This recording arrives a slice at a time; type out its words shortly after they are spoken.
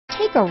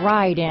Take a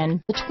ride in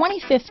the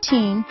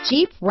 2015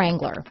 Jeep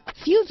Wrangler.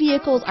 Few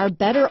vehicles are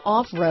better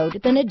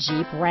off-road than a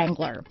Jeep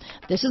Wrangler.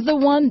 This is the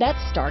one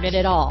that started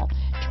it all.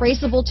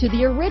 Traceable to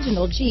the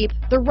original Jeep,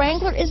 the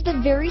Wrangler is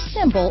the very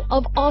symbol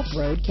of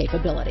off-road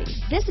capability.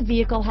 This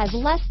vehicle has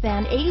less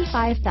than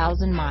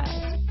 85,000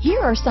 miles. Here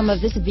are some of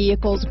this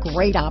vehicle's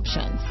great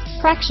options: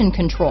 traction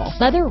control,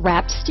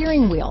 leather-wrapped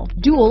steering wheel,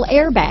 dual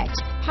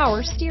airbags,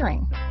 power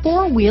steering,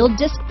 four-wheel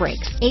disc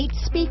brakes, 8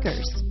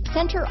 speakers,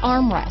 center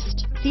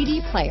armrest,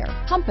 CD player,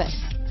 compass,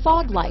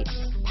 fog lights,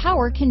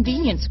 power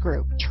convenience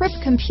group, trip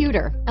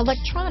computer,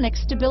 electronic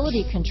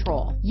stability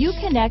control,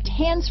 Uconnect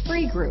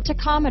hands-free group,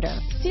 tachometer,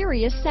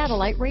 Sirius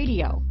satellite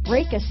radio,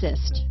 brake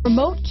assist,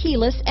 remote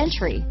keyless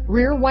entry,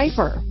 rear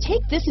wiper.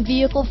 Take this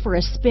vehicle for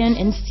a spin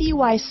and see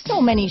why so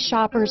many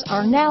shoppers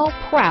are now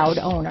proud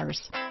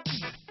owners.